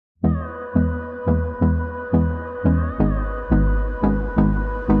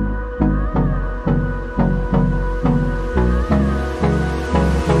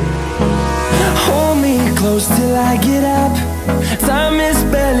close till I get up. Time is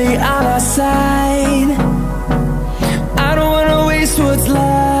barely on our side. I don't wanna waste what's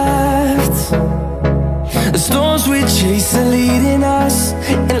left. The storms we chase are leading us,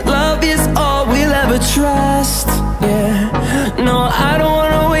 and love is all we'll ever trust. Yeah, no, I don't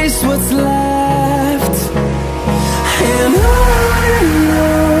wanna waste what's left. And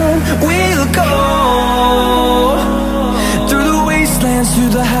on we'll go, through the wastelands,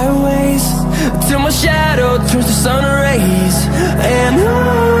 through the highways, till my shadow turns to sun rays. And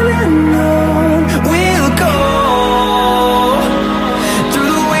on we'll go,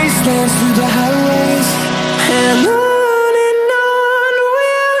 through the wastelands, through the highways, and on.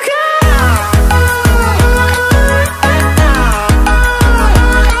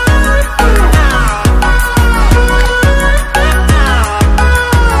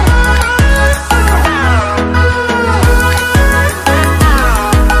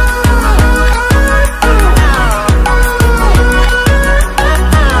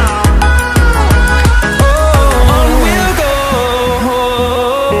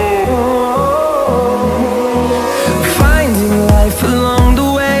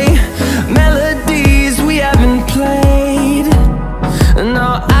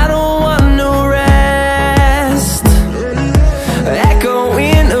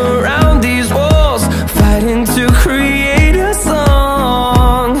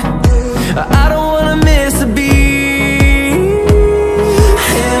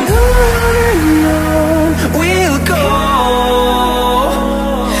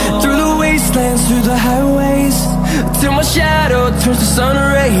 Through the highways, till my shadow turns to sun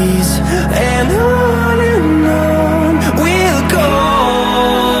rays. And on we'll go,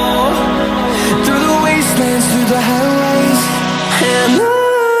 through the wastelands, through the highways, and on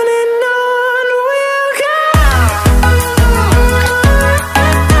we'll go.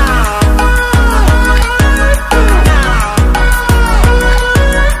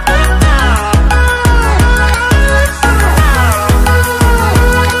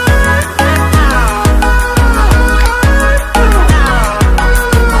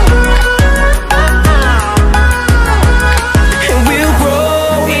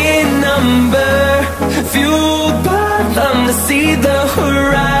 See the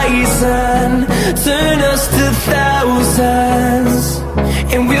horizon, turn us to thousands,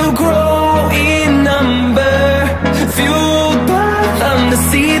 and we'll grow in number, fueled by them. To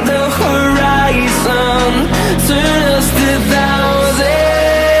see the horizon, turn us to thousands,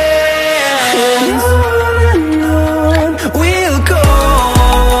 and on we'll go,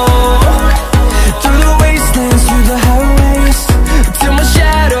 through the wastelands, through the highways, till my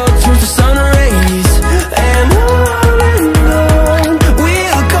shadow turns to sun rays. And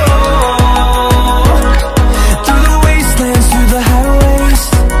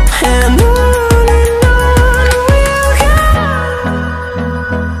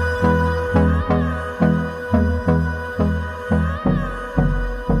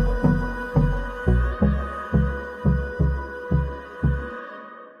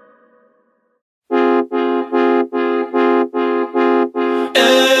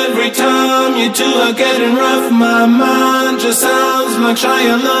every time you two are getting rough, my mind just sounds like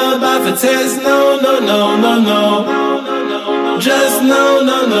Shia LaBeouf. It says no, no, no, no, no, just no,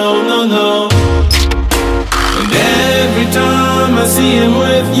 no, no, no, no. And every time I see him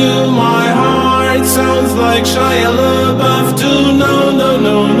with you, my heart sounds like Shia LaBeouf too. No, no,